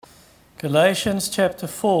Galatians chapter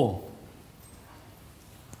 4.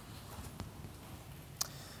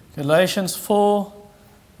 Galatians 4,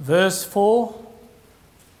 verse 4,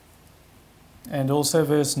 and also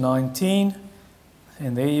verse 19.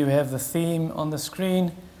 And there you have the theme on the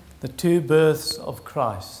screen, the two births of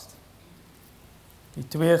Christ. Die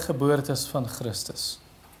twee geboortes van Christus.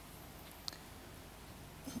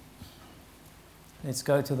 Let's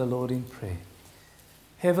go to the Lord in prayer.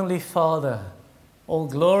 Heavenly Father, all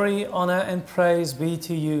glory, honor, and praise be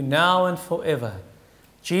to you now and forever.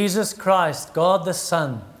 Jesus Christ, God the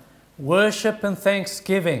Son, worship and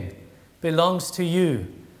thanksgiving belongs to you.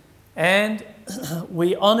 And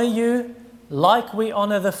we honor you like we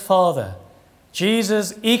honor the Father.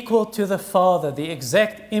 Jesus equal to the Father, the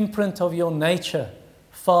exact imprint of your nature,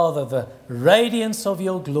 Father, the radiance of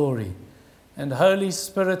your glory. And Holy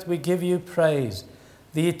Spirit, we give you praise.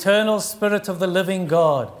 The eternal Spirit of the living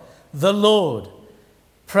God, the Lord.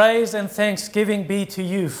 Praise and thanksgiving be to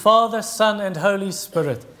you, Father, Son, and Holy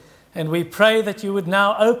Spirit. And we pray that you would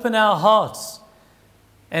now open our hearts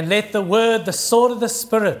and let the word, the sword of the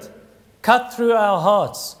Spirit, cut through our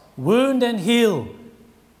hearts, wound and heal,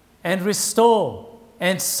 and restore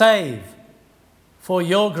and save. For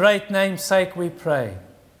your great name's sake we pray.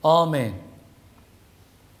 Amen.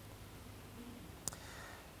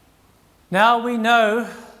 Now we know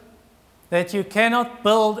that you cannot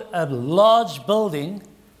build a large building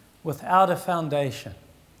without a foundation.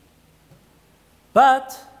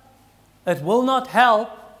 But it will not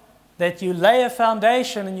help that you lay a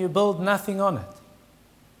foundation and you build nothing on it.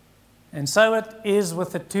 And so it is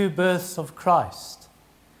with the two births of Christ.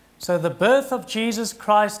 So the birth of Jesus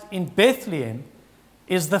Christ in Bethlehem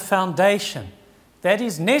is the foundation that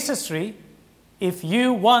is necessary if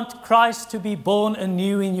you want Christ to be born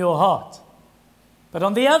anew in your heart. But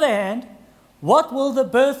on the other hand, what will the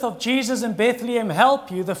birth of Jesus in Bethlehem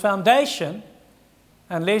help you, the foundation,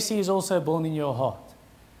 unless he is also born in your heart?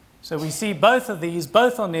 So we see both of these,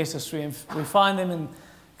 both are necessary, and we find them in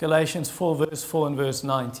Galatians 4, verse 4 and verse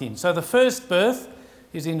 19. So the first birth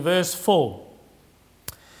is in verse 4.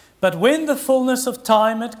 But when the fullness of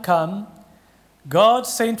time had come, God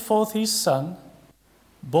sent forth his Son,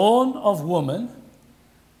 born of woman,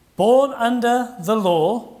 born under the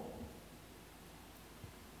law.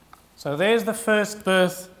 So there's the first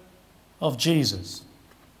birth of Jesus.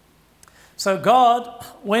 So God,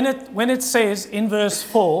 when it says in verse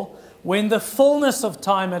 4, when the fullness of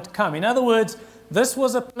time had come, in other words, this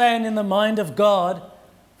was a plan in the mind of God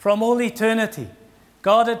from all eternity.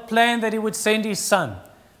 God had planned that he would send his Son.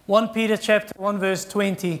 1 Peter chapter 1 verse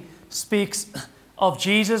 20 speaks of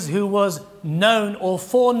Jesus who was known or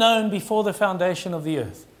foreknown before the foundation of the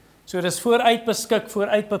earth. So dis vooruitbeskik,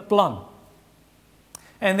 vooruitbeplan.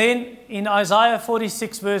 And then in Isaiah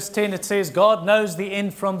 46 verse 10 it says, God knows the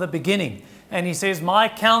end from the beginning. And he says, my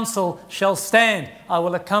counsel shall stand. I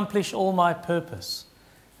will accomplish all my purpose.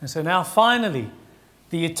 And so now finally,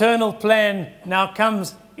 the eternal plan now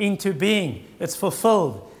comes into being. It's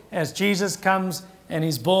fulfilled as Jesus comes and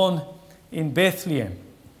is born in Bethlehem.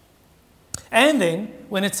 And then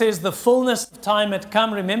when it says the fullness of time had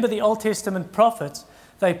come, remember the Old Testament prophets,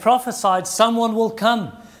 they prophesied someone will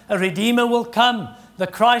come, a Redeemer will come, the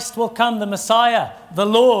Christ will come, the Messiah, the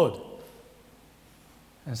Lord.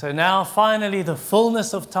 And so now finally the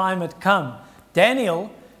fullness of time had come.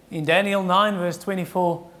 Daniel, in Daniel 9 verse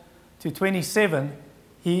 24 to 27,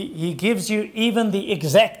 he gives you even the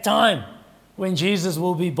exact time when Jesus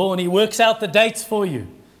will be born. He works out the dates for you.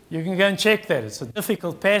 You can go and check that. It's a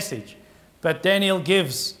difficult passage. But Daniel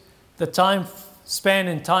gives the time span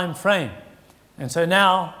and time frame. And so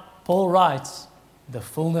now Paul writes, the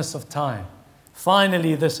fullness of time.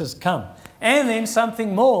 Finally, this has come. And then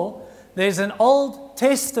something more. There's an Old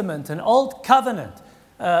Testament, an Old Covenant,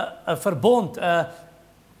 a verbond,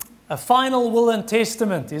 a final will and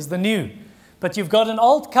testament is the new. But you've got an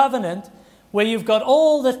Old Covenant where you've got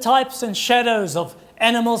all the types and shadows of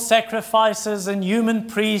animal sacrifices and human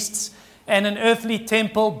priests and an earthly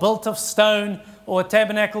temple built of stone or a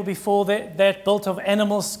tabernacle before that built of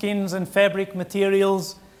animal skins and fabric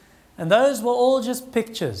materials. And those were all just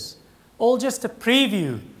pictures, all just a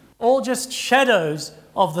preview, all just shadows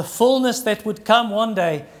of the fullness that would come one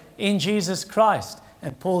day in Jesus Christ.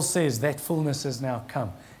 And Paul says that fullness has now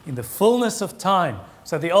come in the fullness of time.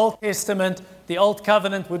 So the Old Testament, the Old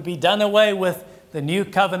Covenant would be done away with. The New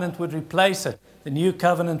Covenant would replace it. The New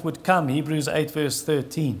Covenant would come. Hebrews 8 verse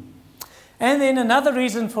 13. And then another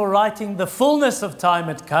reason for writing the fullness of time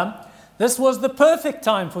had come. This was the perfect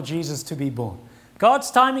time for Jesus to be born. God's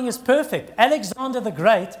timing is perfect. Alexander the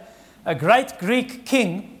Great, a great Greek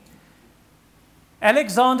king,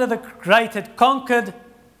 Alexander the Great had conquered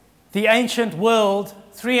the ancient world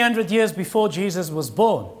 300 years before Jesus was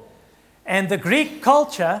born. And the Greek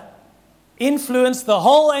culture influenced the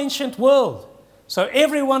whole ancient world. So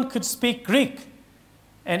everyone could speak Greek.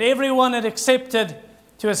 And everyone had accepted,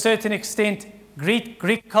 to a certain extent,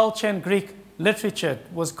 Greek culture and Greek literature. It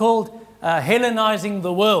was called Hellenizing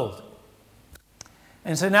the world.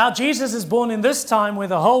 And so now Jesus is born in this time where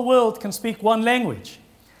the whole world can speak one language.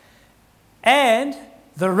 And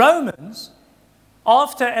the Romans,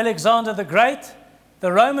 after Alexander the Great,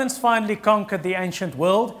 the Romans finally conquered the ancient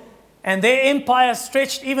world, and their empire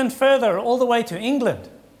stretched even further, all the way to England.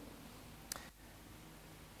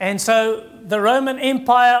 And so the Roman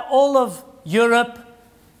Empire, all of Europe,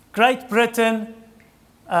 Great Britain,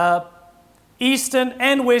 Eastern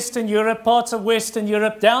and Western Europe, parts of Western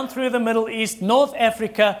Europe, down through the Middle East, North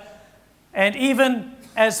Africa, and even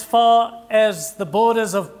as far as the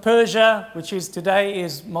borders of Persia, which is today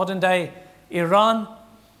is modern-day Iran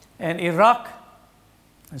and Iraq.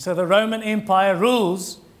 And so the Roman Empire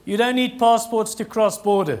rules. You don't need passports to cross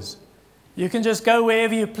borders. You can just go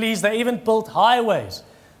wherever you please. They even built highways,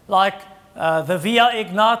 like the Via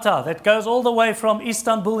Ignata, that goes all the way from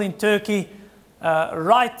Istanbul in Turkey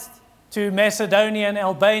right to Macedonia and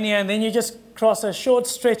Albania, and then you just cross a short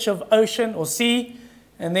stretch of ocean or sea,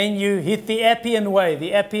 and then you hit the Appian Way,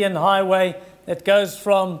 the Appian Highway that goes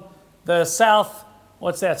from the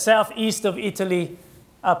southeast of Italy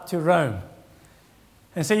up to Rome.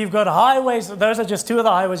 And so you've got highways, those are just two of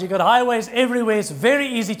the highways, you've got highways everywhere, it's very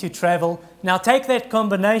easy to travel. Now take that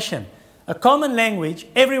combination, a common language,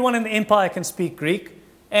 everyone in the empire can speak Greek,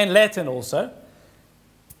 and Latin also.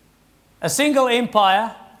 A single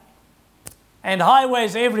empire, and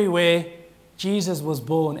highways everywhere. Jesus was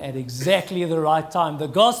born at exactly the right time. The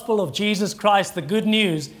gospel of Jesus Christ, the good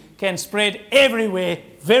news, can spread everywhere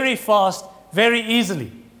very fast, very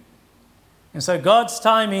easily. And so God's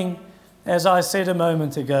timing, as I said a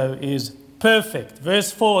moment ago, is perfect.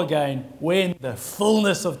 Verse 4 again, when the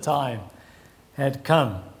fullness of time had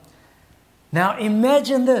come. Now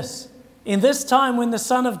imagine this. In this time when the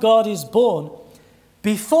Son of God is born,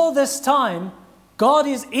 before this time, God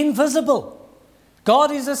is invisible.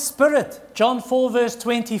 God is a spirit. John 4 verse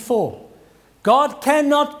 24. God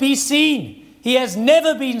cannot be seen. He has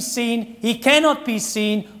never been seen. He cannot be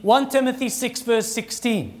seen. 1 Timothy 6 verse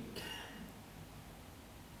 16.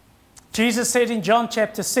 Jesus said in John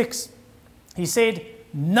chapter 6, He said,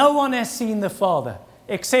 no one has seen the Father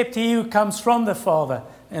except he who comes from the Father.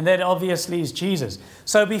 And that obviously is Jesus.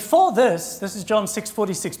 So before this is John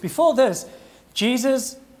 6:46. Before this,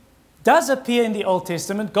 Jesus does appear in the Old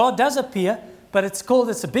Testament. God does appear, but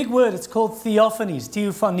it's a big word. It's called theophanies,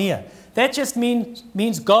 theophania. That just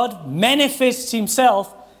means God manifests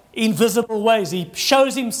Himself in visible ways. He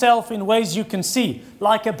shows Himself in ways you can see,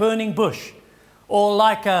 like a burning bush, or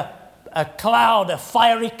like a cloud, a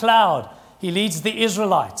fiery cloud. He leads the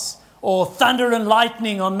Israelites. Or thunder and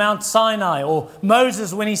lightning on Mount Sinai, or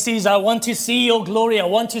Moses when he sees, I want to see your glory, I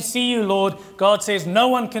want to see you, Lord. God says, no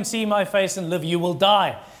one can see my face and live. You will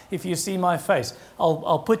die if you see my face.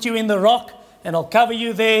 I'll put you in the rock and I'll cover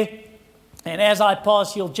you there. And as I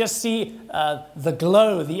pass, you'll just see the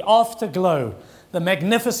glow, the afterglow, the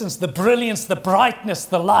magnificence, the brilliance, the brightness,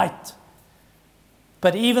 the light.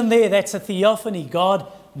 But even there, that's a theophany. God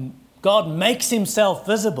makes Himself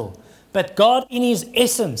visible. But God in His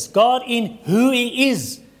essence, God in who He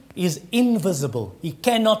is invisible. He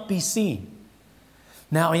cannot be seen.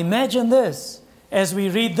 Now imagine this, as we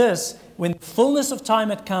read this, when the fullness of time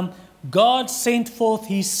had come, God sent forth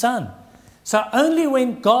His Son. So only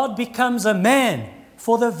when God becomes a man,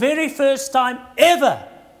 for the very first time ever,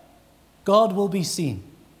 God will be seen.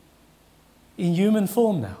 In human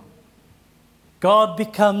form now. God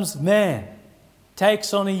becomes man,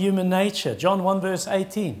 takes on a human nature. John 1 verse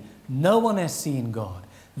 18. No one has seen God,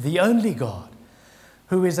 the only God,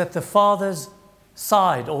 who is at the Father's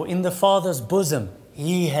side or in the Father's bosom.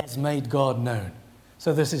 He has made God known.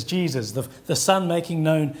 So this is Jesus, the Son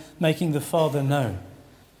making the Father known.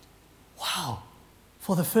 Wow,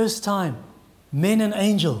 for the first time, men and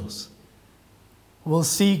angels will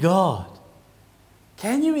see God.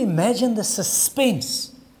 Can you imagine the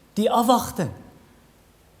suspense, die afwachting?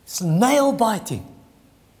 It's nail-biting.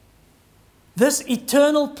 This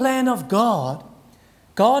eternal plan of God,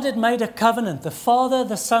 God had made a covenant, the Father,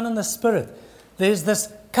 the Son, and the Spirit. There's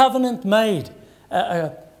this covenant made,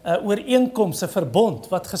 ooreenkoms, 'n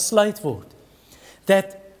verbond wat gesluit word,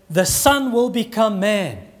 that the Son will become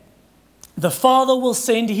man. The Father will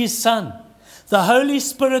send His Son. The Holy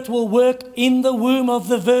Spirit will work in the womb of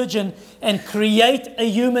the Virgin and create a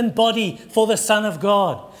human body for the Son of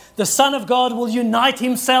God. The Son of God will unite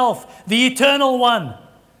Himself, the Eternal One,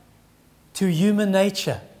 to human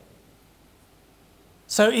nature.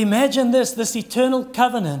 So imagine this eternal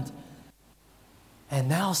covenant. And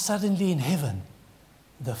now suddenly in heaven,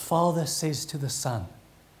 the Father says to the Son,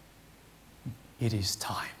 it is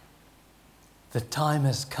time. The time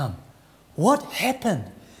has come. What happened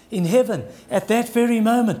in heaven at that very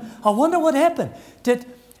moment? I wonder what happened.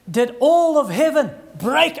 Did all of heaven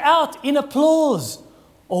break out in applause?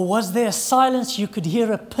 Or was there silence? You could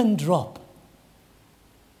hear a pin drop.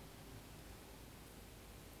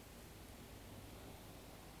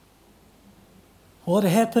 What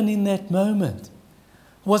happened in that moment?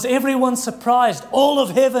 Was everyone surprised? All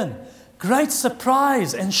of heaven, great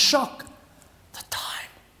surprise and shock.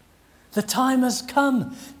 The time has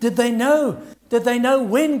come. Did they know? Did they know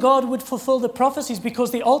when God would fulfill the prophecies?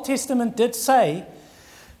 Because the Old Testament did say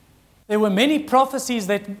there were many prophecies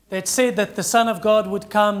that said that the Son of God would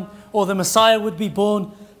come or the Messiah would be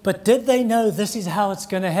born. But did they know this is how it's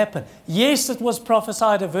going to happen? Yes, it was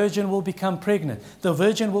prophesied a virgin will become pregnant. The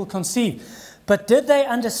virgin will conceive. But did they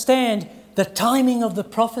understand the timing of the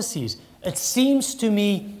prophecies? It seems to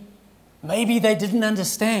me maybe they didn't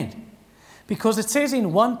understand. Because it says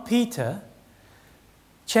in 1 Peter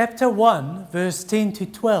chapter 1, verse 10 to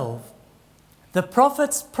 12, the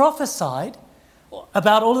prophets prophesied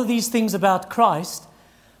about all of these things about Christ,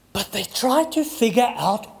 but they tried to figure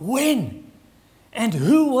out when and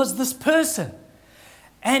who was this person.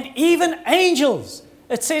 And even angels,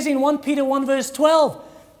 it says in 1 Peter 1, verse 12,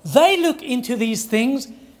 they look into these things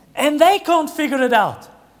and they can't figure it out.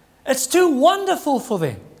 It's too wonderful for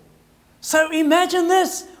them. So imagine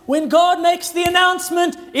this. When God makes the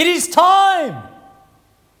announcement, it is time.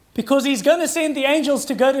 Because He's going to send the angels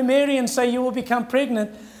to go to Mary and say, you will become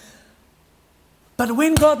pregnant. But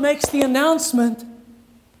when God makes the announcement,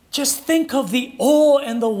 just think of the awe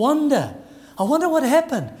and the wonder. I wonder what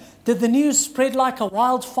happened. Did the news spread like a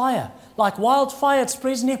wildfire? Like wildfire, it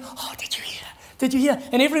spreads in. Oh, did you hear? Did you hear?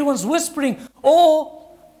 And everyone's whispering. Or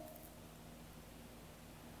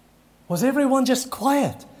was everyone just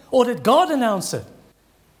quiet? Or did God announce it?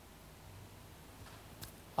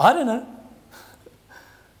 I don't know.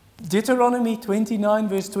 Deuteronomy 29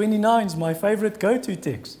 verse 29 is my favorite go-to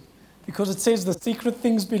text because it says the secret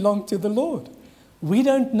things belong to the Lord. We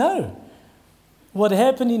don't know what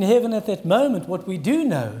happened in heaven at that moment. What we do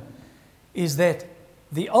know is that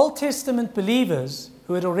the Old Testament believers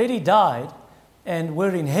who had already died and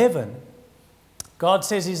were in heaven, God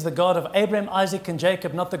says He's the God of Abraham, Isaac, and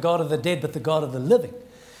Jacob, not the God of the dead, but the God of the living.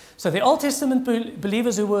 So the Old Testament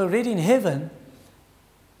believers who were already in heaven,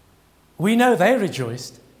 we know they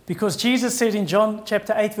rejoiced because Jesus said in John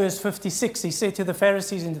chapter 8 verse 56, He said to the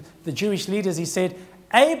Pharisees and the Jewish leaders, He said,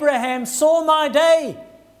 Abraham saw my day.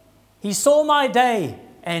 He saw my day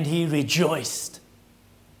and he rejoiced.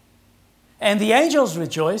 And the angels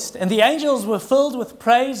rejoiced, and the angels were filled with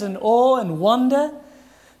praise and awe and wonder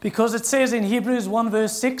because it says in Hebrews 1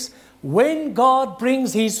 verse 6, when God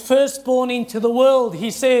brings His firstborn into the world,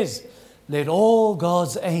 He says, let all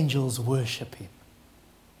God's angels worship Him.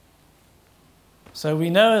 So we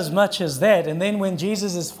know as much as that. And then when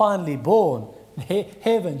Jesus is finally born,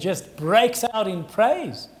 heaven just breaks out in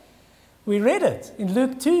praise. We read it in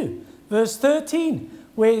Luke 2, verse 13,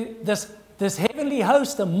 where this heavenly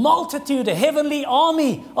host, a multitude, a heavenly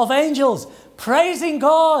army of angels, praising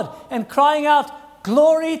God and crying out,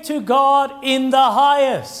 glory to God in the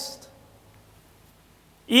highest.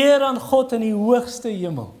 Eer aan God in die hoogste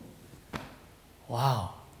hemel.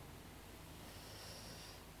 Wow.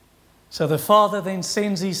 So the Father then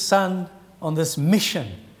sends His Son on this mission,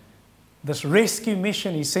 this rescue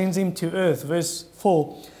mission. He sends Him to earth. Verse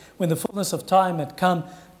 4, when the fullness of time had come,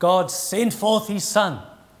 God sent forth His Son.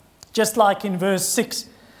 Just like in verse 6,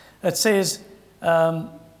 it says,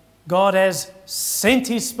 God has sent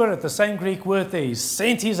His Spirit, the same Greek word there. He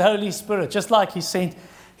sent His Holy Spirit, just like He sent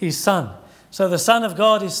His Son. So the Son of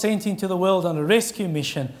God is sent into the world on a rescue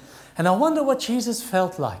mission. And I wonder what Jesus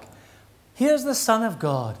felt like. Here's the Son of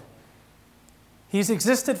God. He's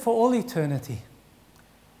existed for all eternity.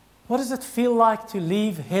 What does it feel like to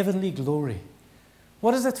leave heavenly glory?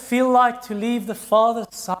 What does it feel like to leave the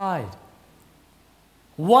Father's side?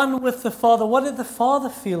 One with the Father. What did the Father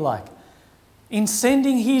feel like in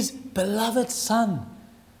sending His beloved Son,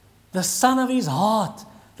 the Son of His heart,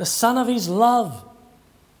 the Son of His love?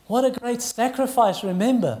 What a great sacrifice.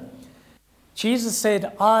 Remember, Jesus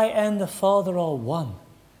said, I and the Father are one.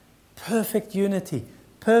 Perfect unity,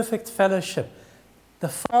 perfect fellowship. The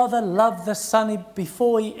Father loved the Son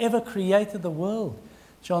before He ever created the world.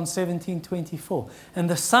 John 17:24. And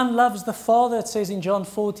the Son loves the Father, it says in John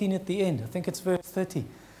 14 at the end. I think it's verse 30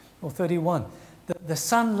 or 31. The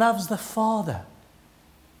Son loves the Father.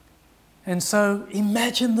 And so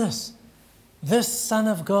imagine this. This Son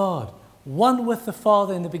of God, one with the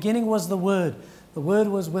Father. In the beginning was the Word. The Word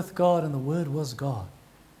was with God, and the Word was God.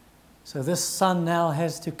 So this Son now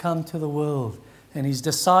has to come to the world, and He's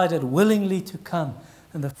decided willingly to come.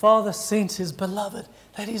 And the Father sent His beloved.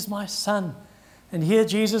 That is my Son. And here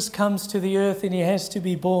Jesus comes to the earth, and He has to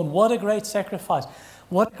be born. What a great sacrifice.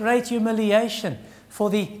 What great humiliation for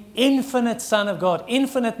the infinite Son of God.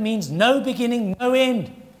 Infinite means no beginning, no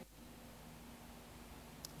end.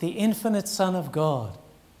 The infinite Son of God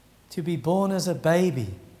to be born as a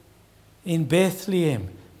baby in Bethlehem.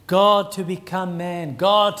 God to become man.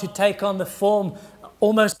 God to take on the form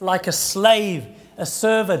almost like a slave, a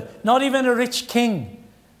servant. Not even a rich king,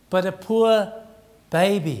 but a poor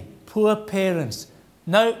baby, poor parents.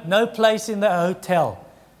 No place in the hotel.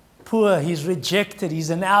 Poor, He's rejected, He's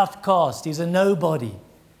an outcast, He's a nobody.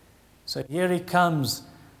 So here He comes,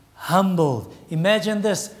 humbled. Imagine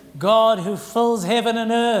this, God who fills heaven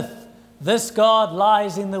and earth. This God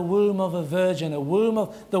lies in the womb of a virgin, the womb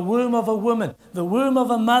of a woman, the womb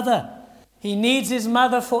of a mother. He needs His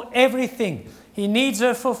mother for everything. He needs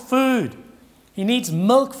her for food. He needs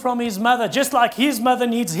milk from His mother, just like His mother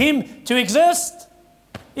needs Him to exist.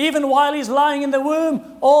 Even while He's lying in the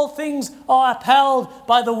womb, all things are upheld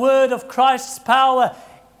by the word of Christ's power.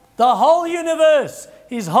 The whole universe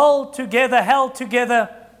is held together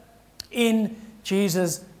in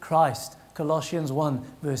Jesus Christ. Colossians 1,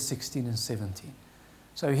 verse 16 and 17.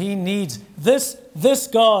 So He needs this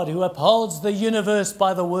God who upholds the universe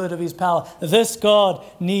by the word of His power. This God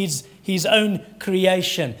needs His own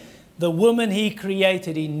creation. The woman He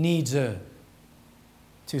created, He needs her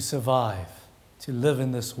to survive, to live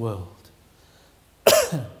in this world.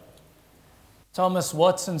 Thomas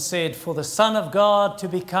Watson said, "For the Son of God to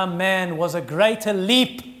become man was a greater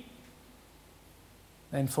leap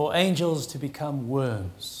than for angels to become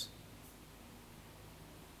worms."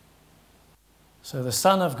 So the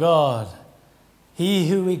Son of God, He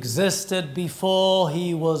who existed before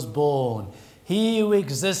He was born, He who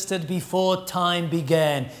existed before time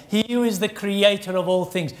began, He who is the creator of all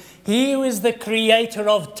things, He who is the creator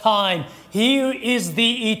of time, He who is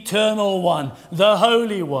the eternal one, the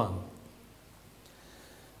Holy One.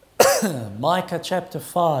 Micah chapter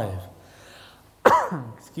 5,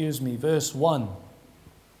 verse 1.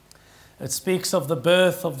 It speaks of the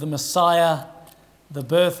birth of the Messiah, the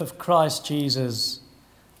birth of Christ Jesus.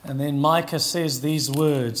 And then Micah says these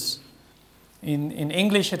words. In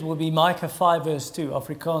English it will be Micah 5 verse 2.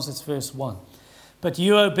 Afrikaans it's verse 1. "But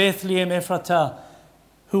you, O Bethlehem Ephratah,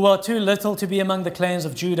 who are too little to be among the clans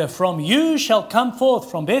of Judah, from you shall come forth,"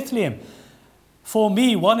 from Bethlehem, "for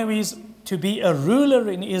me one who is to be a ruler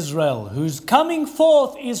in Israel, whose coming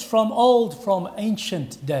forth is from old, from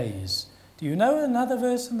ancient days." Do you know another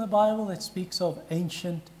verse in the Bible that speaks of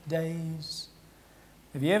ancient days?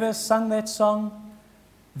 Have you ever sung that song?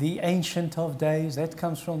 The Ancient of Days. That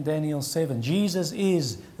comes from Daniel 7. Jesus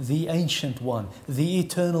is the Ancient One, the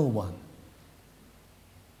Eternal One.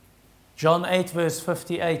 John 8 verse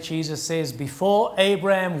 58, Jesus says, "Before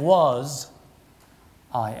Abraham was,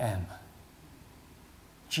 I am."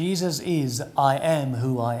 Jesus is, I am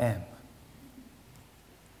who I am.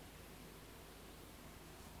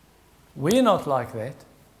 We're not like that.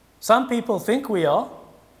 Some people think we are.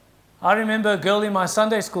 I remember a girl in my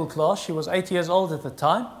Sunday school class, she was 8 years old at the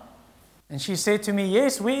time, and she said to me,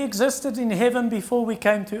 "Yes, we existed in heaven before we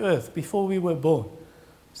came to earth, before we were born."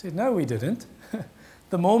 I said, "No, we didn't."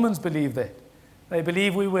 The Mormons believe that. They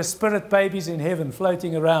believe we were spirit babies in heaven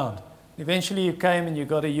floating around. Eventually you came and you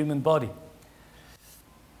got a human body.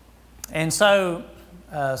 And so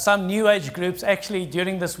some New Age groups, actually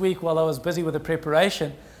during this week while I was busy with the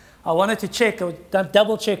preparation, I wanted to check,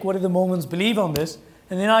 double check what do the Mormons believe on this.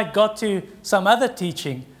 And then I got to some other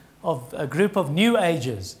teaching of a group of New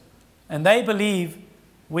Agers. And they believe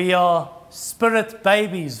we are spirit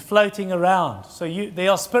babies floating around. So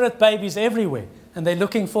there are spirit babies everywhere. And they're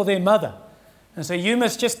looking for their mother. And so you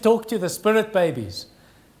must just talk to the spirit babies.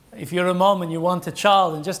 If you're a mom and you want a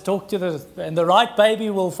child, and just talk to and the right baby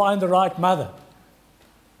will find the right mother.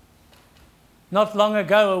 Not long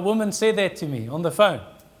ago, a woman said that to me on the phone.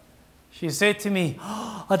 She said to me,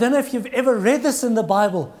 "I don't know if you've ever read this in the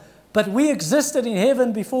Bible, but we existed in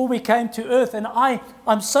heaven before we came to earth. And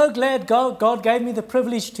I'm so glad God gave me the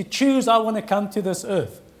privilege to choose I want to come to this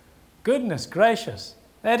earth." Goodness gracious,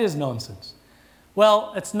 that is nonsense.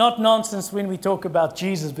 Well, it's not nonsense when we talk about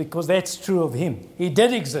Jesus, because that's true of Him. He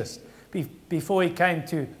did exist before He came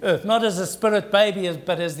to earth, not as a spirit baby,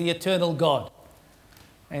 but as the eternal God.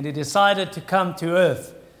 And He decided to come to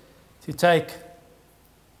earth to take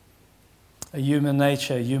a human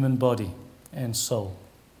nature, a human body and soul.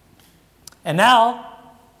 And now,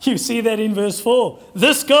 you see that in verse 4.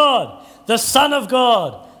 This God, the Son of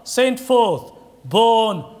God, sent forth,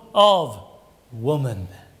 born of woman.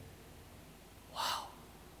 Wow.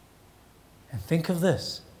 And think of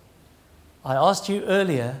this. I asked you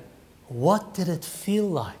earlier, what did it feel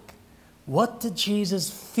like? What did Jesus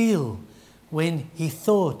feel when he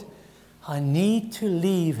thought, I need to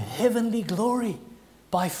leave heavenly glory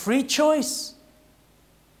by free choice?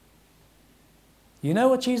 You know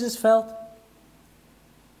what Jesus felt?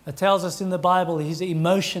 It tells us in the Bible his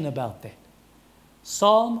emotion about that.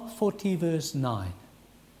 Psalm 40 verse 9.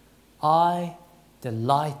 I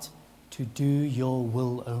delight to do your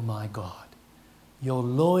will, O my God. Your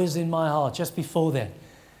law is in my heart. Just before that.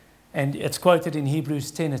 And it's quoted in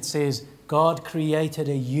Hebrews 10. It says, God created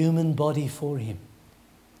a human body for him.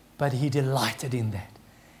 But he delighted in that.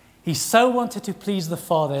 He so wanted to please the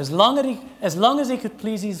Father. As long as he could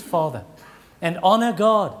please his Father and honor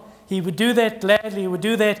God, he would do that gladly. He would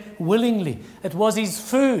do that willingly. It was his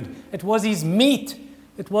food. It was his meat.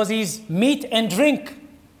 It was his meat and drink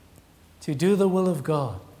to do the will of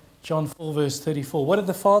God. John 4 verse 34. What did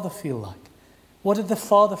the Father feel like? What did the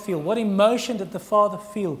Father feel? What emotion did the Father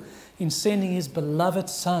feel in sending his beloved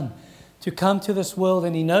Son to come to this world?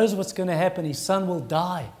 And he knows what's going to happen. His Son will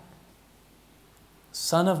die.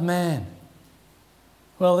 Son of Man.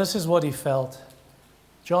 Well, this is what he felt.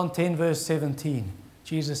 John 10 verse 17.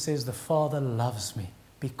 Jesus says, the Father loves me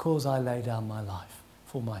because I lay down my life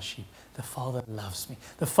for my sheep. The Father loves me.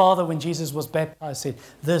 The Father, when Jesus was baptized, said,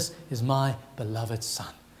 this is my beloved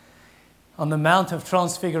Son. On the Mount of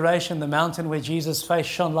Transfiguration, the mountain where Jesus' face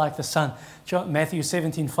shone like the sun, Matthew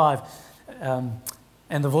 17:5,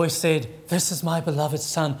 and the voice said, this is my beloved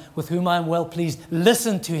Son, with whom I am well pleased.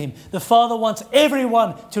 Listen to him. The Father wants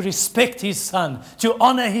everyone to respect his Son, to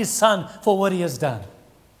honor his Son for what he has done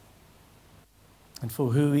and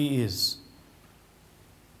for who he is.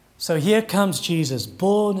 So here comes Jesus,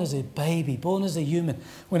 born as a baby, born as a human.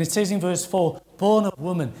 When it says in verse 4, born of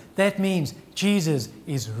woman, that means Jesus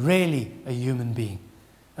is really a human being.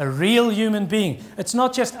 A real human being. It's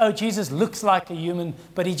not just, oh, Jesus looks like a human,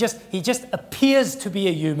 but he just appears to be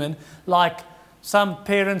a human, like some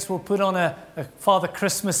parents will put on a Father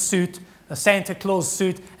Christmas suit, a Santa Claus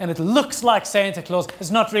suit, and it looks like Santa Claus.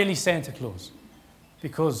 It's not really Santa Claus,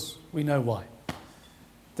 because we know why.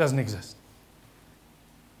 It doesn't exist.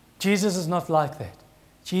 Jesus is not like that.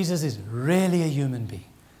 Jesus is really a human being.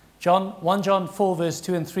 1 John 4 verse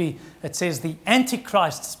 2 and 3, it says the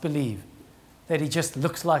Antichrists believe that he just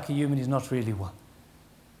looks like a human, he's not really one.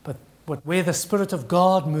 But where the Spirit of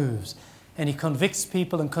God moves and he convicts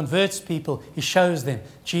people and converts people, he shows them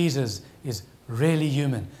Jesus is really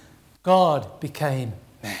human. God became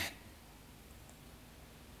man.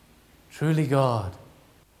 Truly God,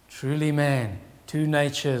 truly man, two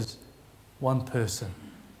natures, one person.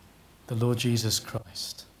 The Lord Jesus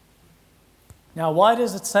Christ. Now, why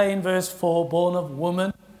does it say in verse 4, born of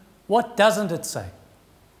woman? What doesn't it say?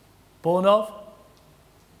 Born of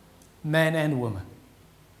man and woman.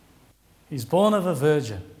 He's born of a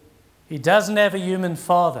virgin. He doesn't have a human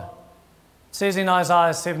father. It says in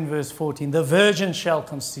Isaiah 7 verse 14, the virgin shall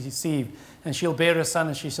conceive, and she'll bear a son,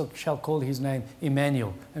 and she shall call his name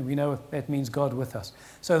Emmanuel. And we know that means God with us.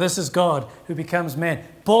 So this is God who becomes man,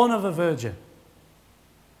 born of a virgin.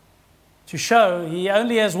 To show he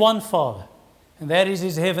only has one Father, and that is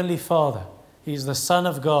his heavenly Father. He's the Son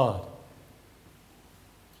of God.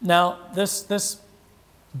 Now, this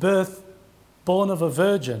birth, born of a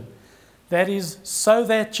virgin, that is so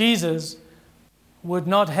that Jesus would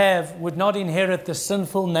not inherit the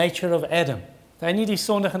sinful nature of Adam. Hy nie die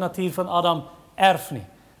sondige natuur van Adam erf nie.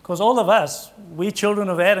 Because all of us, we children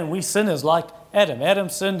of Adam, we sinners like Adam. Adam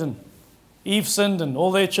sinned and Eve sinned, and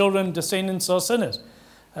all their children, descendants, are sinners.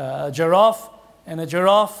 A giraffe and a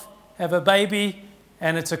giraffe have a baby,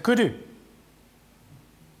 and it's a kudu.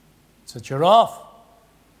 It's a giraffe.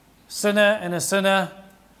 Sinner and a sinner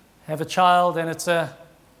have a child, and it's a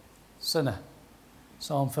sinner.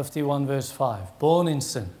 Psalm 51 verse 5. Born in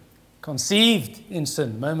sin, conceived in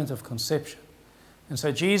sin, moment of conception. And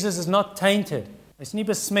so Jesus is not tainted. Hy's nie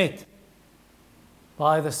besmet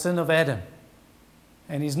by the sin of Adam.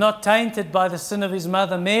 And he's not tainted by the sin of his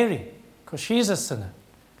mother Mary, because she's a sinner.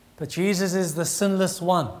 But Jesus is the sinless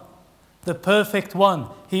one, the perfect one.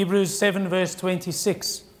 Hebrews 7 verse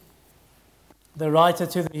 26. The writer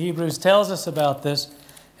to the Hebrews tells us about this,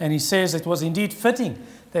 and he says it was indeed fitting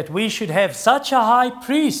that we should have such a high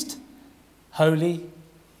priest, holy,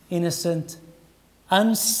 innocent,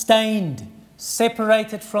 unstained,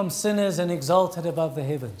 separated from sinners and exalted above the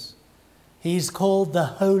heavens. He is called the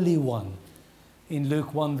Holy One in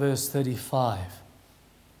Luke 1 verse 35.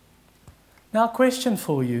 Now, question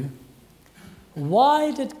for you.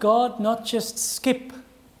 Why did God not just skip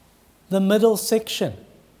the middle section?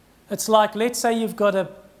 It's like, let's say you've got a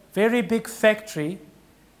very big factory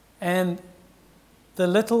and the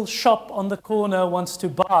little shop on the corner wants to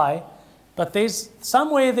buy, but there's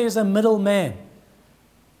a middleman,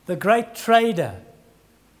 the great trader,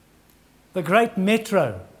 the great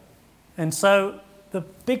metro. And so the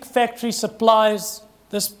big factory supplies,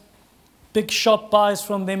 this big shop buys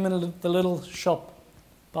from them, and the little shop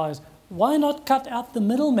buys. Why not cut out the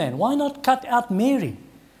middleman? Why not cut out Mary?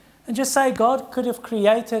 And just say God could have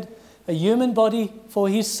created a human body for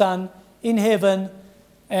his son in heaven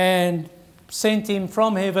and sent him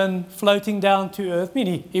from heaven floating down to earth. I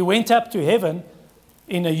mean, he went up to heaven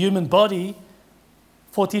in a human body.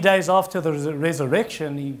 40 days after the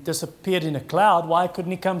resurrection, he disappeared in a cloud. Why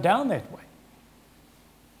couldn't he come down that way?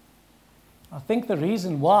 I think the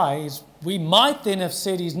reason why is we might then have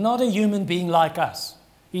said he's not a human being like us.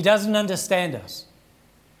 He doesn't understand us.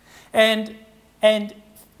 And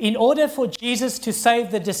in order for Jesus to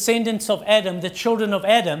save the descendants of Adam, the children of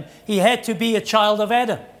Adam, he had to be a child of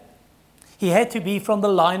Adam. He had to be from the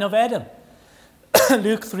line of Adam.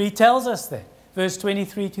 Luke 3 tells us that. Verse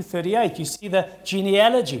 23 to 38, you see the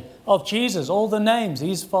genealogy of Jesus, all the names,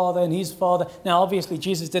 his father and his father. Now, obviously,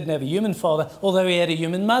 Jesus didn't have a human father, although he had a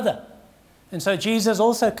human mother. And so Jesus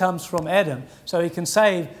also comes from Adam, so he can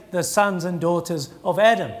save the sons and daughters of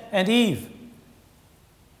Adam and Eve.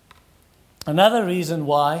 Another reason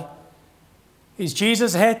why is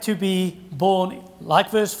Jesus had to be born, like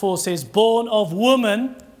verse 4 says, born of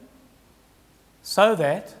woman, so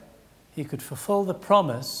that he could fulfill the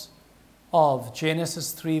promise of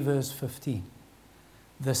Genesis 3 verse 15.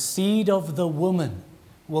 The seed of the woman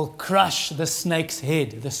will crush the snake's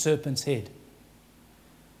head, the serpent's head.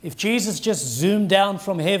 If Jesus just zoomed down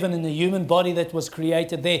from heaven in the human body that was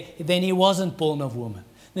created there, then he wasn't born of woman.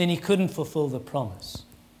 Then he couldn't fulfill the promise.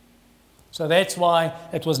 So that's why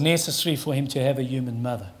it was necessary for him to have a human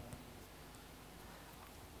mother.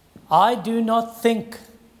 I do not think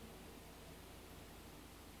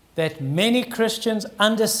that many Christians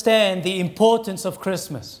understand the importance of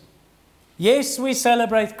Christmas. Yes, we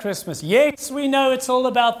celebrate Christmas. Yes, we know it's all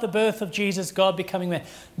about the birth of Jesus, God becoming man.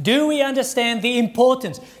 Do we understand the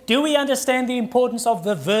importance? Do we understand the importance of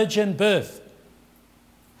the virgin birth?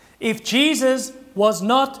 If Jesus was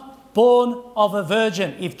not born of a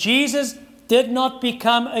virgin, if Jesus did not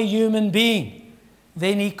become a human being,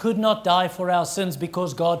 then he could not die for our sins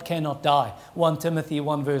because God cannot die. 1 Timothy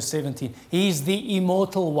 1 verse 17. He's the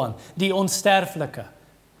immortal one, the onsterflike.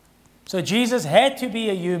 So Jesus had to be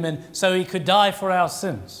a human so he could die for our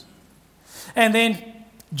sins. And then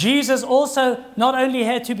Jesus also not only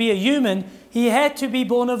had to be a human, he had to be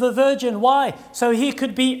born of a virgin. Why? So he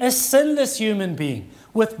could be a sinless human being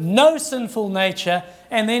with no sinful nature.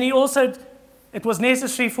 And then it was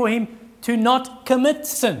necessary for him to not commit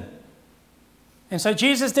sin. And so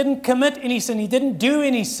Jesus didn't commit any sin. He didn't do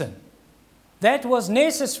any sin. That was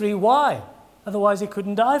necessary. Why? Otherwise he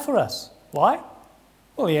couldn't die for us. Why?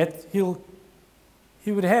 Well, yet he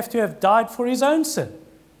would have to have died for his own sin.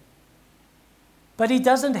 But he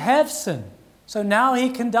doesn't have sin. So now he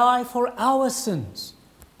can die for our sins.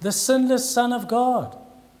 The sinless Son of God.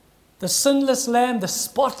 The sinless Lamb, the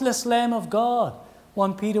spotless Lamb of God.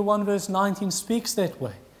 1 Peter 1 verse 19 speaks that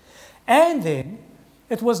way. And then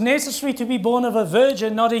it was necessary to be born of a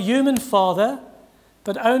virgin, not a human father,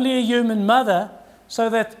 but only a human mother, so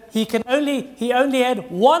that he only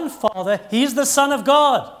had one father. He's the Son of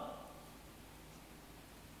God.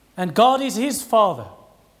 And God is his Father.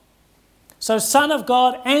 So Son of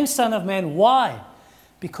God and Son of Man. Why?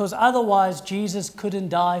 Because otherwise Jesus couldn't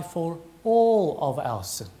die for all of our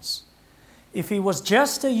sins. If he was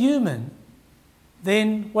just a human,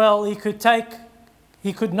 then, well, he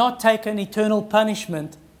could not take an eternal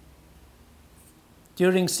punishment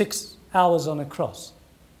during 6 hours on a cross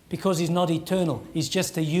because he's not eternal. He's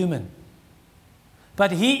just a human.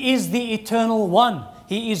 But he is the eternal one.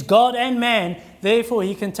 He is God and man. Therefore,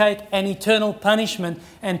 he can take an eternal punishment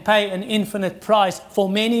and pay an infinite price for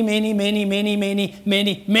many, many, many, many, many,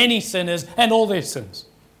 many, many sinners and all their sins.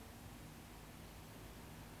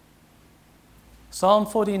 Psalm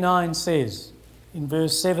 49 says in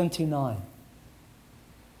verse 79,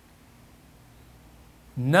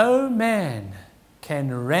 no man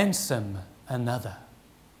can ransom another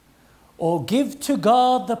or give to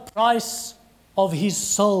God the price of his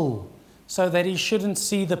soul so that he shouldn't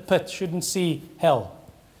see the pit, shouldn't see hell.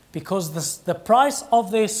 Because the price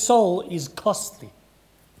of their soul is costly.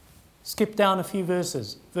 Skip down a few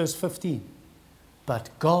verses. Verse 15. But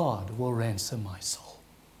God will ransom my soul.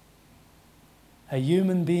 A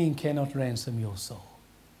human being cannot ransom your soul.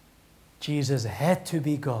 Jesus had to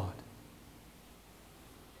be God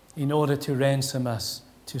in order to ransom us,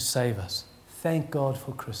 to save us. Thank God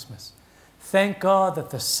for Christmas. Thank God that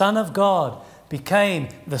the Son of God became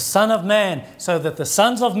the Son of Man, so that the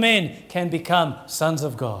sons of men can become sons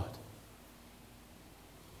of God.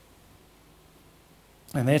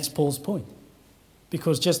 And that's Paul's point.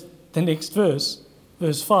 Because just the next verse,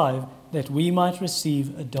 verse 5, that we might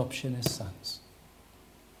receive adoption as sons.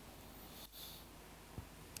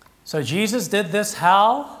 So Jesus did this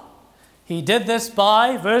how? He did this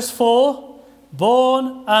by, verse 4,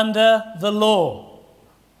 born under the law.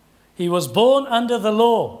 He was born under the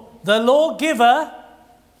law. The lawgiver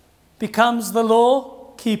becomes the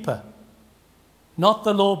law keeper, not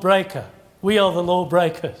the lawbreaker. We are the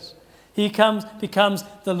lawbreakers. He becomes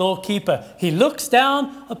the law keeper. He looks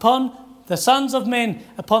down upon the sons of men,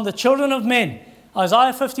 upon the children of men.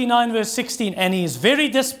 Isaiah 59 verse 16, and he is very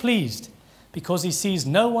displeased because he sees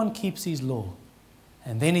no one keeps his law.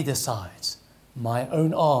 And then he decides, my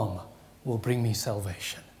own arm will bring me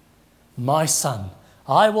salvation. My son,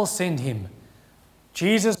 I will send him.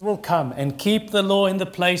 Jesus will come and keep the law in the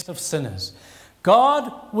place of sinners.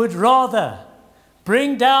 God would rather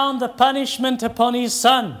bring down the punishment upon his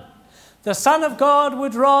son. The Son of God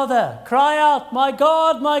would rather cry out, my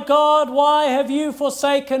God, why have you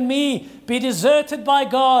forsaken me? Be deserted by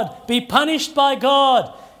God, be punished by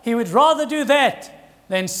God. He would rather do that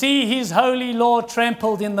than see his holy law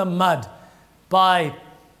trampled in the mud by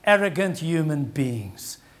arrogant human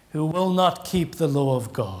beings who will not keep the law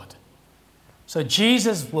of God. So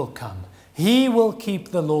Jesus will come. He will keep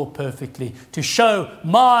the law perfectly to show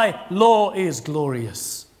my law is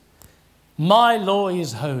glorious. My law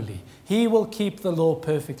is holy. He will keep the law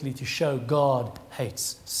perfectly to show God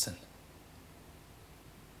hates sin.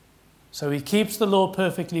 So he keeps the law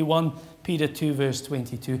perfectly, 1 Peter 2 verse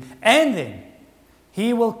 22. And then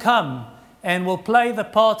he will come and will play the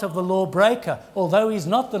part of the lawbreaker. Although he's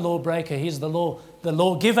not the lawbreaker, he's the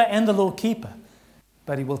lawgiver and the lawkeeper.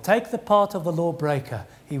 But he will take the part of the lawbreaker.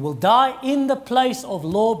 He will die in the place of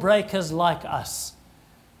lawbreakers like us,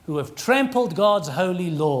 who have trampled God's holy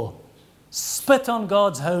law, spit on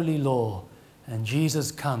God's holy law. And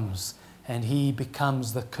Jesus comes and he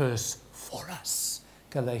becomes the curse for us.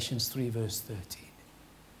 Galatians 3 verse 13.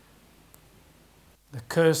 The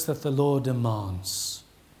curse that the law demands.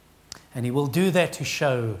 And he will do that to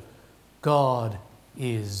show God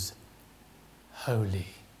is holy.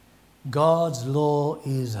 God's law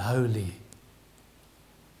is holy.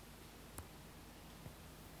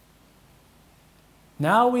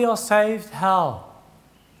 Now we are saved. How?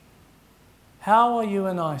 How are you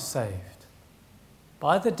and I saved?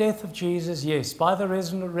 By the death of Jesus, yes. By the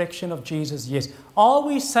resurrection of Jesus, yes. Are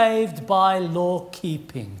we saved by law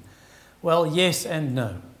keeping? Well, yes and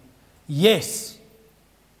no. Yes,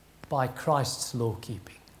 by Christ's law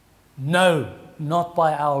keeping. No, not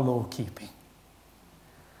by our law keeping.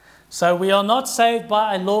 So we are not saved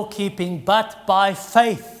by law keeping, but by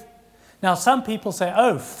faith. Now some people say,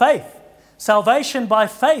 oh, faith, salvation by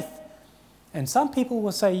faith. And some people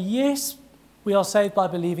will say, yes, we are saved by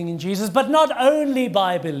believing in Jesus, but not only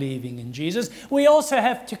by believing in Jesus. We also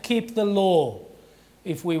have to keep the law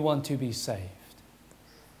if we want to be saved.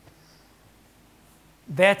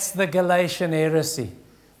 That's the Galatian heresy.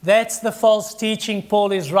 That's the false teaching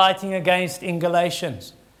Paul is writing against in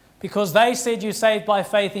Galatians. Because they said you're saved by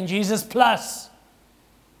faith in Jesus, plus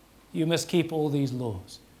you must keep all these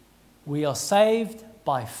laws. We are saved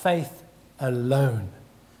by faith alone,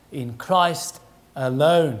 in Christ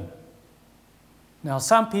alone. Now,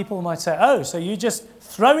 some people might say, oh, so you're just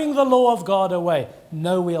throwing the law of God away.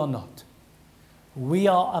 No, we are not. We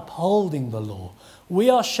are upholding the law. We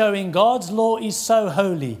are showing God's law is so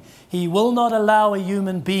holy, He will not allow a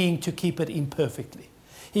human being to keep it imperfectly.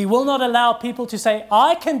 He will not allow people to say,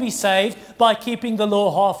 I can be saved by keeping the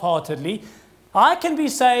law half-heartedly. I can be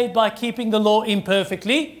saved by keeping the law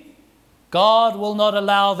imperfectly. God will not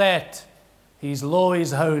allow that. His law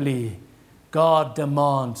is holy. God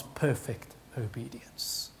demands perfect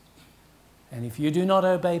obedience. And if you do not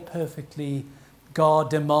obey perfectly, God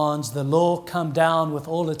demands the law come down with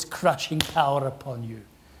all its crushing power upon you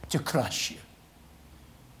to crush you.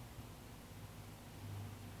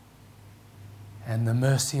 And the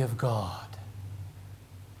mercy of God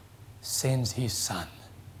sends His Son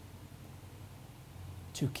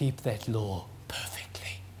to keep that law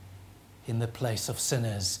perfectly in the place of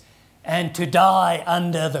sinners and to die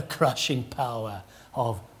under the crushing power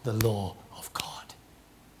of the law of God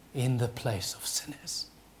in the place of sinners.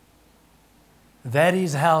 That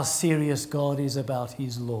is how serious God is about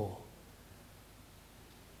His law.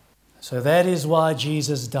 So that is why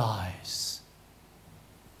Jesus dies.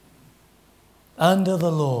 Under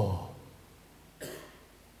the law.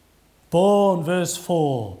 Born, verse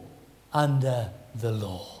 4, under the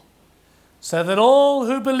law. So that all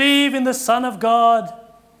who believe in the Son of God,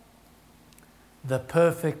 the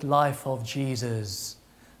perfect life of Jesus,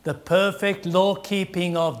 the perfect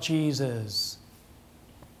law-keeping of Jesus,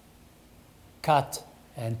 cut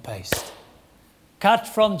and paste. Cut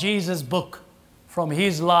from Jesus' book, from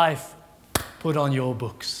his life, put on your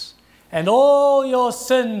books. And all your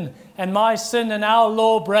sin and my sin and our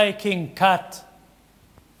law-breaking, cut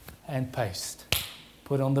and paste.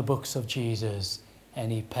 Put on the books of Jesus,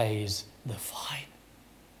 and he pays the fine.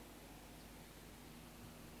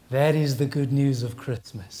 That is the good news of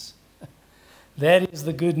Christmas. That is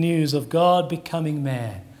the good news of God becoming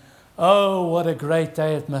man. Oh, what a great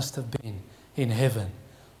day it must have been in heaven.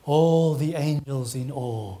 All the angels in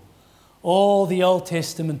awe. All the Old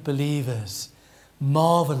Testament believers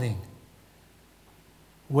marveling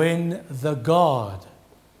when the God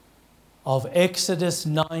of Exodus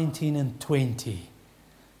 19 and 20,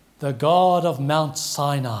 the God of Mount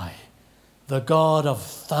Sinai, the God of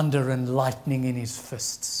thunder and lightning in his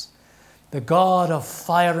fists, the God of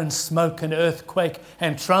fire and smoke and earthquake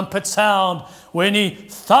and trumpet sound, when he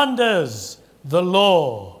thunders the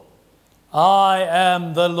law. I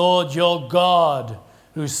am the Lord your God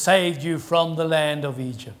who saved you from the land of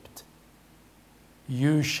Egypt.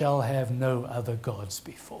 You shall have no other gods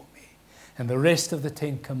before me. And the rest of the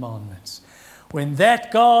 10 Commandments. When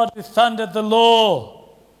that God who thundered the law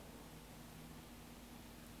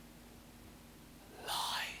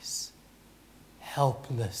lies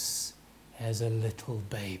helpless as a little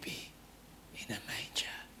baby in a manger,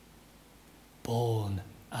 born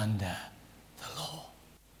under the law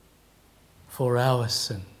for our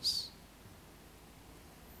sins.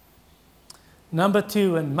 Number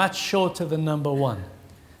 2, and much shorter than number 1.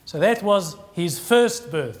 So that was his first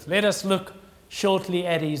birth. Let us look shortly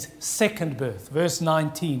at his second birth. Verse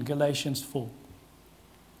 19, Galatians 4.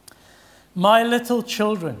 My little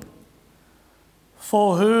children,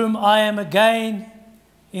 for whom I am again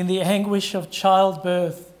in the anguish of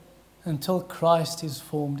childbirth until Christ is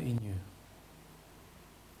formed in you.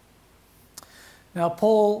 Now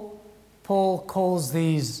Paul calls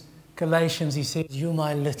these Galatians, he says, you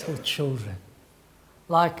my little children.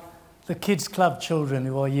 Like the kids club children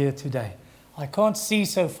who are here today. I can't see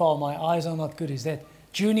so far, my eyes are not good. Is that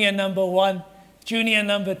junior number 1, junior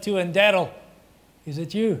number 2, and Daryl? Is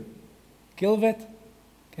it you? Gilbert?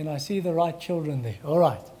 Can I see the right children there? All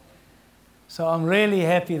right. So I'm really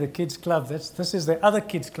happy the kids club, this is the other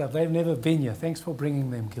kids club. They've never been here. Thanks for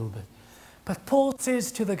bringing them, Gilbert. But Paul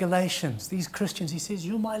says to the Galatians, these Christians, he says,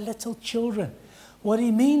 you're my little children. What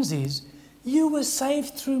he means is, you were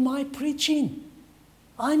saved through my preaching.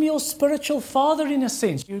 I'm your spiritual father in a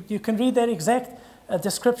sense. You can read that exact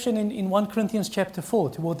description in 1 Corinthians chapter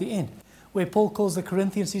 4 toward the end, where Paul calls the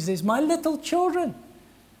Corinthians, he says, my little children.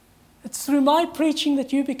 It's through my preaching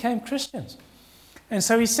that you became Christians. And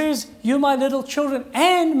so he says, you my little children.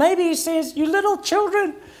 And maybe he says, you little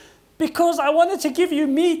children, because I wanted to give you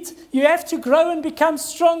meat. You have to grow and become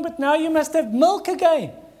strong, but now you must have milk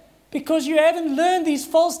again. Because you haven't learned, these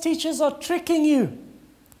false teachers are tricking you.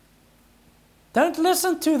 Don't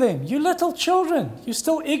listen to them. You little children, you're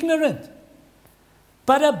still ignorant.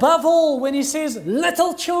 But above all, when he says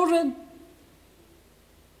little children,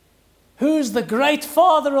 who's the great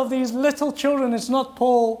father of these little children? It's not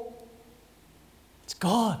Paul. It's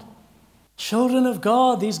God. Children of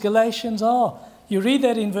God, these Galatians are. You read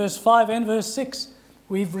that in verse 5 and verse 6.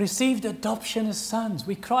 We've received adoption as sons.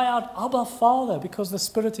 We cry out, Abba, Father, because the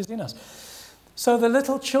Spirit is in us. So the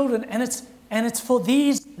little children, and it's for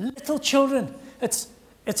these little children.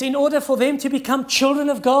 It's in order for them to become children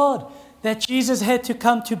of God that Jesus had to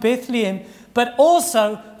come to Bethlehem, but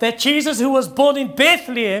also that Jesus, who was born in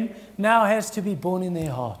Bethlehem, now has to be born in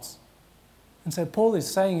their hearts. And so Paul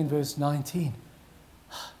is saying in verse 19,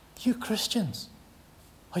 you Christians,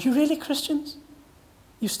 are you really Christians?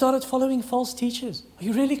 You started following false teachers. Are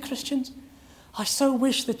you really Christians? I so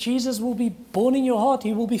wish that Jesus will be born in your heart.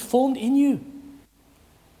 He will be formed in you.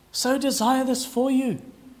 So desire this for you.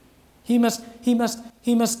 He must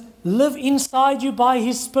live inside you by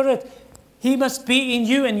His Spirit. He must be in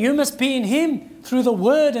you and you must be in Him through the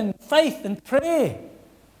Word and faith and prayer.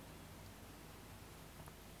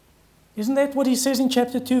 Isn't that what he says in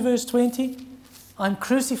chapter 2, verse 20? I'm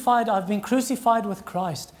crucified, I've been crucified with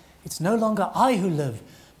Christ. It's no longer I who live,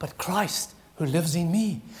 but Christ who lives in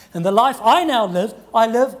me. And the life I now live, I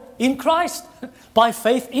live in Christ, by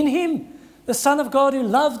faith in Him. The Son of God who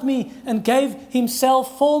loved me and gave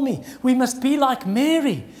himself for me. We must be like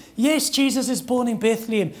Mary. Yes, Jesus is born in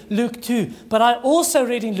Bethlehem, Luke 2. But I also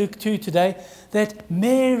read in Luke 2 today that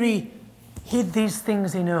Mary hid these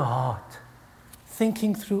things in her heart,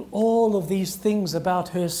 thinking through all of these things about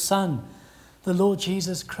her Son, the Lord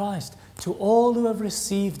Jesus Christ. To all who have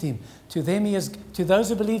received him, to those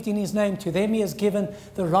who believed in his name, to them he has given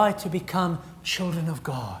the right to become children of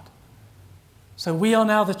God. So we are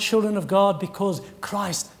now the children of God because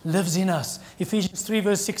Christ lives in us. Ephesians 3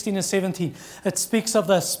 verse 16 and 17. It speaks of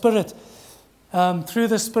the Spirit, through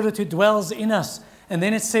the Spirit who dwells in us. And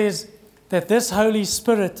then it says that this Holy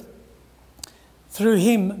Spirit, through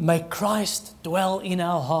him, may Christ dwell in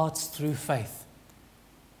our hearts through faith.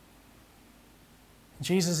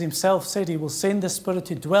 Jesus himself said he will send the Spirit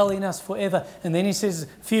to dwell in us forever. And then he says a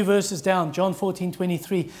few verses down, John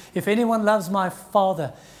 14:23, if anyone loves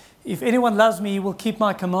me, he will keep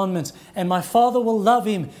my commandments, and my Father will love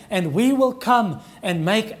him, and we will come and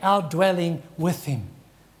make our dwelling with him.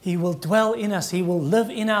 He will dwell in us. He will live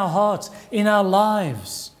in our hearts, in our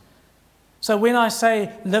lives. So when I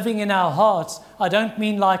say living in our hearts, I don't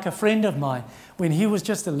mean like a friend of mine. When he was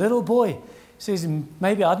just a little boy, says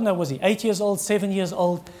maybe, I don't know, was he 8 years old, 7 years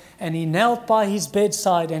old, and he knelt by his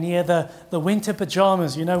bedside and he had the winter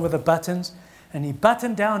pajamas, with the buttons, and he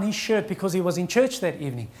buttoned down his shirt because he was in church that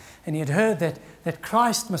evening, and he had heard that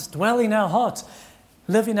Christ must dwell in our hearts,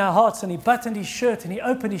 live in our hearts, and he buttoned his shirt and he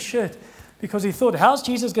opened his shirt because he thought, how's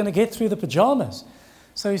Jesus going to get through the pajamas?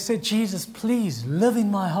 So he said, Jesus, please live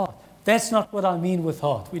in my heart. That's not what I mean with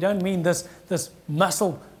heart. We don't mean this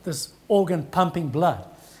muscle, this organ pumping blood.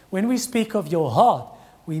 When we speak of your heart,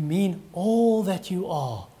 we mean all that you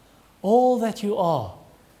are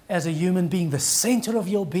as a human being, the center of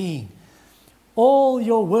your being. All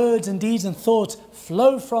your words and deeds and thoughts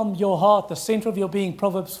flow from your heart, the center of your being,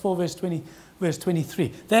 Proverbs 4 verse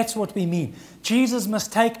 23. That's what we mean. Jesus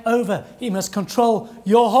must take over. He must control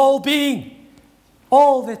your whole being,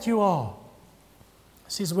 all that you are.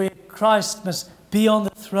 This is where Christ must be on the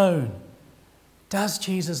throne. Does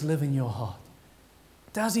Jesus live in your heart?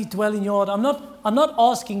 Does he dwell in your heart? I'm not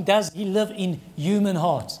asking, does he live in human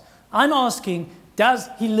hearts? I'm asking, does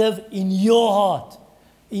he live in your heart?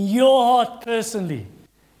 In your heart personally?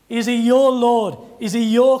 Is he your Lord? Is he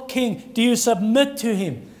your King? Do you submit to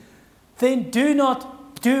him? Then do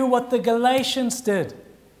not do what the Galatians did.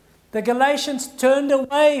 The Galatians turned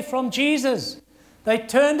away from Jesus. They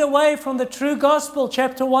turned away from the true gospel,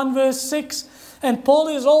 chapter 1, verse 6. And Paul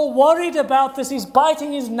is all worried about this. He's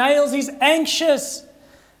biting his nails. He's anxious.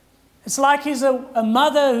 It's like he's a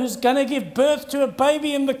mother who's going to give birth to a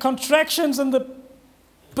baby, and the contractions and the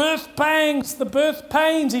birth pangs, the birth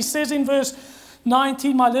pains. He says in verse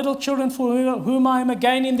 19, my little children, for whom I am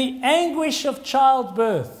again in the anguish of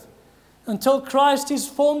childbirth, until Christ is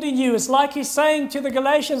formed in you. It's like he's saying to the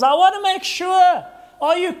Galatians, I want to make sure,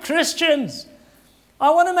 are you Christians? I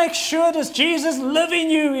want to make sure, does Jesus live in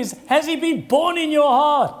you? Has he been born in your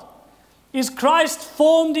heart? Is Christ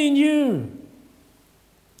formed in you?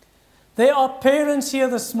 There are parents here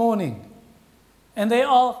this morning, and there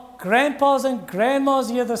are grandpas and grandmas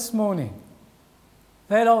here this morning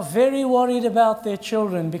that are very worried about their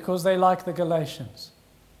children because they like the Galatians.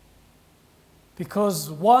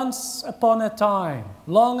 Because once upon a time,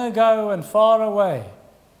 long ago and far away,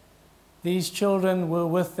 these children were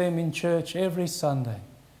with them in church every Sunday.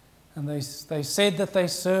 And they said that they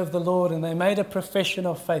served the Lord and they made a profession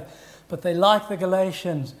of faith. But they, like the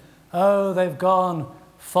Galatians, they've gone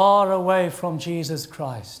far away from Jesus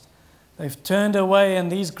Christ. They've turned away,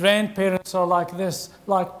 and these grandparents are like this,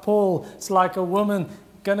 like Paul. It's like a woman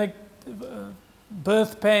going to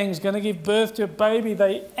birth pangs, going to give birth to a baby.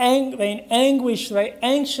 They're in anguish, they're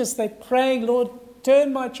anxious, they're praying, Lord,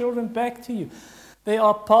 turn my children back to you. There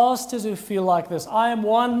are pastors who feel like this. I am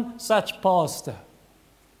one such pastor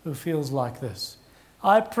who feels like this.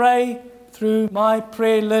 I pray through my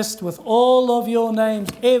prayer list with all of your names.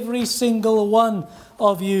 Every single one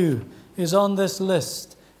of you is on this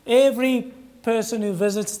list. Every person who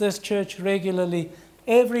visits this church regularly,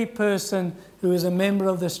 every person who is a member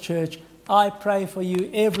of this church, I pray for you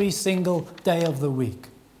every single day of the week.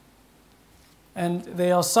 And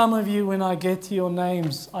there are some of you, when I get to your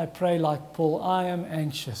names, I pray like Paul, I am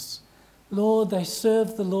anxious. Lord, they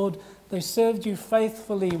served the Lord. They served you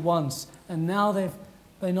faithfully once, and now they're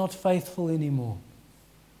not faithful anymore.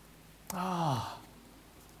 I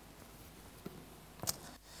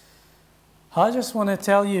just want to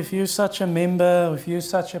tell you, if you're such a member, if you're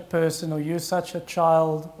such a person, or you're such a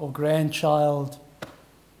child or grandchild,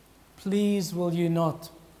 please will you not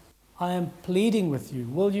I am pleading with you.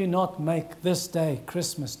 Will you not make this day,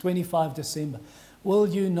 Christmas, 25 December, will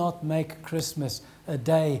you not make Christmas a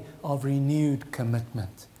day of renewed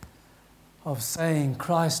commitment, of saying,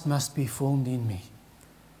 Christ must be formed in me.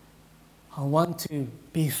 I want to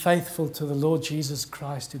be faithful to the Lord Jesus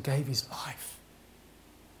Christ who gave his life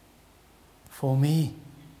for me.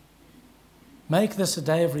 Make this a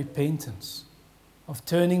day of repentance, of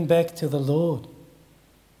turning back to the Lord.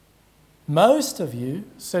 Most of you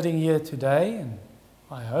sitting here today, and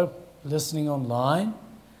I hope listening online,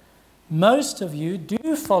 most of you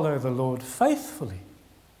do follow the Lord faithfully.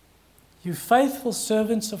 You faithful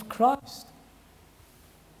servants of Christ.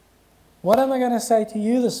 What am I going to say to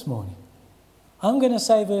you this morning? I'm going to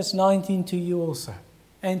say verse 19 to you also,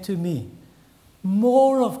 and to me.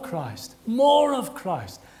 More of Christ. More of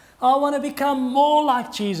Christ. I want to become more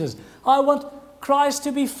like Jesus. I want Christ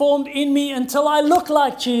to be formed in me until I look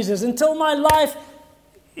like Jesus, until my life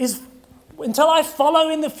until I follow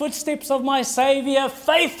in the footsteps of my Savior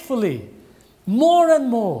faithfully. More and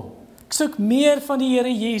more. Ek soek meer van die Here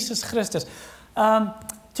Jesus Christus.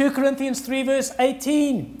 2 Corinthians 3 verse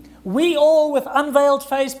 18. We all with unveiled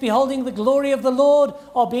face beholding the glory of the Lord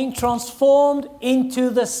are being transformed into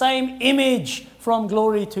the same image from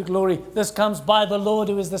glory to glory. This comes by the Lord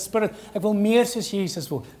who is the Spirit. Ek wil meer soos Jesus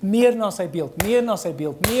word. Meer na sy beeld, meer na sy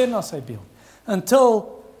beeld, meer na sy beeld.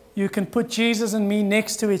 Until you can put Jesus and me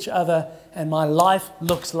next to each other and my life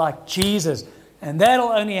looks like Jesus. And that'll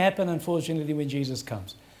only happen, unfortunately, when Jesus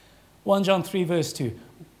comes. 1 John 3 verse 2.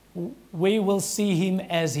 We will see him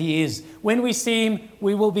as he is. When we see him,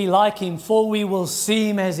 we will be like him, for we will see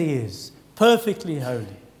him as he is, perfectly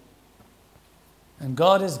holy. And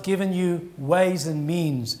God has given you ways and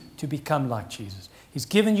means to become like Jesus. He's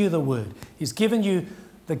given you the word. He's given you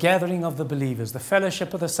the gathering of the believers, the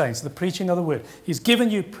fellowship of the saints, the preaching of the word. He's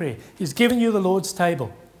given you prayer. He's given you the Lord's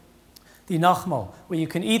table, the Nachmal, where you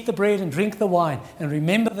can eat the bread and drink the wine and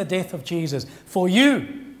remember the death of Jesus for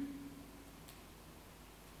you.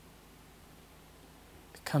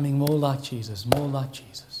 Becoming more like Jesus, more like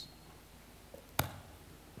Jesus.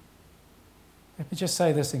 Let me just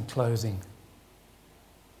say this in closing.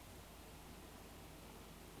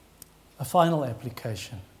 A final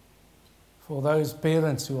application for those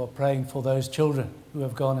parents who are praying for those children who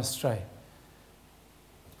have gone astray.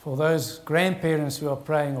 For those grandparents who are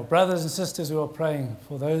praying, or brothers and sisters who are praying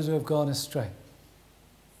for those who have gone astray.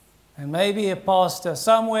 And maybe a pastor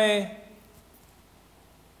somewhere,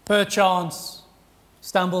 perchance,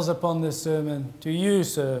 stumbles upon this sermon. To you,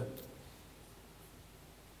 sir,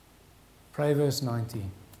 pray verse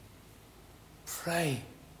 19. Pray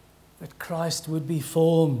that Christ would be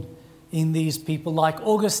formed in these people, like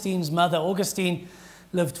Augustine's mother. Augustine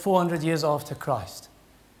lived 400 years after Christ.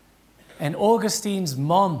 And Augustine's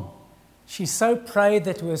mom, she so prayed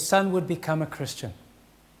that her son would become a Christian.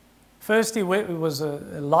 First, it was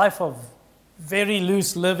a life of very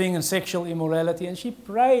loose living and sexual immorality. And she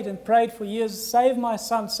prayed and prayed for years, save my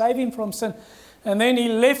son, save him from sin. And then he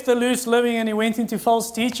left the loose living and he went into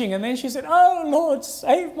false teaching. And then she said, oh Lord,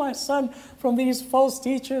 save my son from these false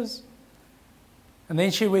teachers. And then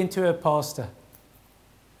she went to her pastor.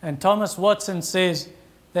 And Thomas Watson says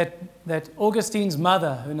that Augustine's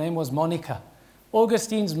mother, her name was Monica,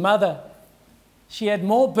 Augustine's mother, she had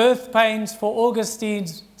more birth pains for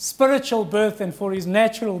Augustine's spiritual birth than for his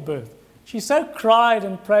natural birth. She so cried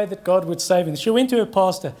and prayed that God would save him. She went to her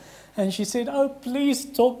pastor and she said, oh, please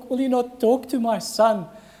will you not talk to my son?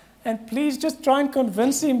 And please just try and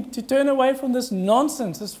convince him to turn away from this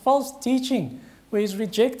nonsense, this false teaching where he's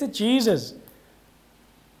rejected Jesus.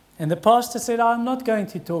 And the pastor said, I'm not going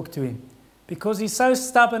to talk to him because he's so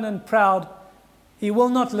stubborn and proud, he will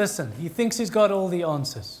not listen. He thinks he's got all the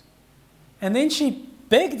answers. And then she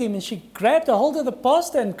begged him and she grabbed a hold of the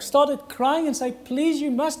pastor and started crying and said, please,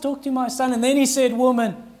 you must talk to my son. And then he said,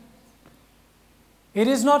 woman, it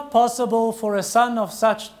is not possible for a son of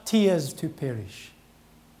such tears to perish.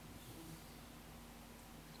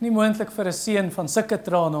 Nie moontlik vir 'n seun van sulke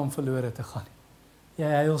trane om verlore te gaan nie.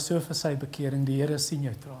 Jy huil so vir sy bekering, die Here sien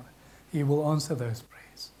jou trane. He will answer those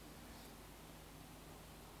prayers.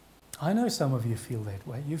 I know some of you feel that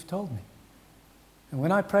way. You've told me. And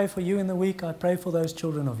when I pray for you in the week, I pray for those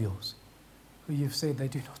children of yours who you've said they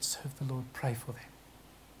do not serve the Lord. Pray for them.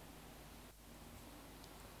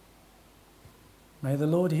 May the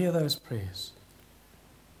Lord hear those prayers.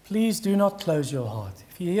 Please do not close your heart.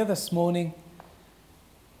 If you're here this morning,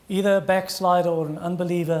 either a backslider or an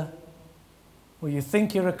unbeliever, or you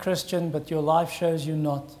think you're a Christian but your life shows you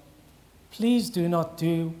not, please do not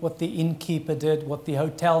do what the innkeeper did, what the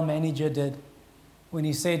hotel manager did, when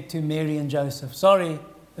he said to Mary and Joseph, sorry,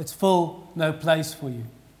 it's full, no place for you.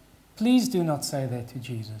 Please do not say that to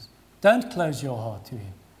Jesus. Don't close your heart to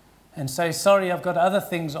him and say, sorry, I've got other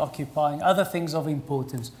things occupying, other things of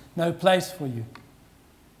importance. No place for you.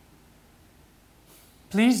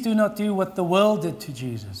 Please do not do what the world did to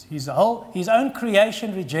Jesus. His own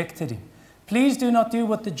creation rejected him. Please do not do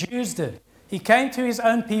what the Jews did. He came to his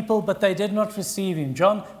own people, but they did not receive him.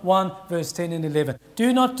 John 1, verse 10 and 11.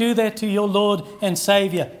 Do not do that to your Lord and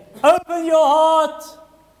Savior. Open your heart.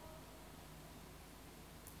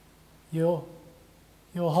 Your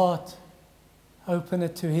heart. Open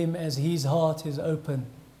it to him as his heart is open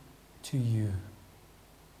to you.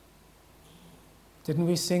 Didn't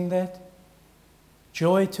we sing that?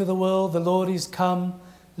 Joy to the world, the Lord is come.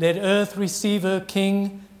 Let earth receive her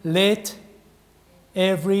King. Let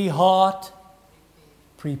every heart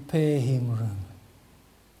prepare him room.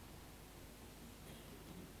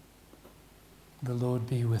 The Lord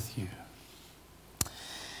be with you.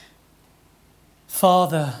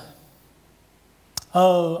 Father,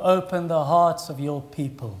 oh, open the hearts of your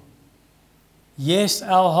people. Yes,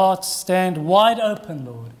 our hearts stand wide open,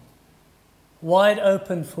 Lord. Wide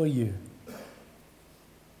open for you.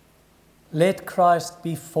 Let Christ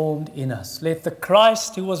be formed in us. Let the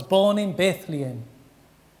Christ who was born in Bethlehem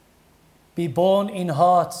be born in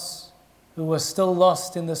hearts who are still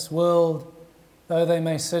lost in this world, though they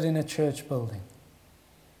may sit in a church building.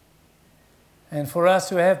 And for us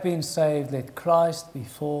who have been saved, let Christ be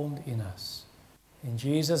formed in us. In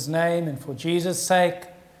Jesus' name and for Jesus' sake,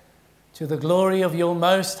 to the glory of your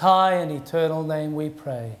most high and eternal name we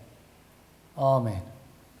pray. Amen.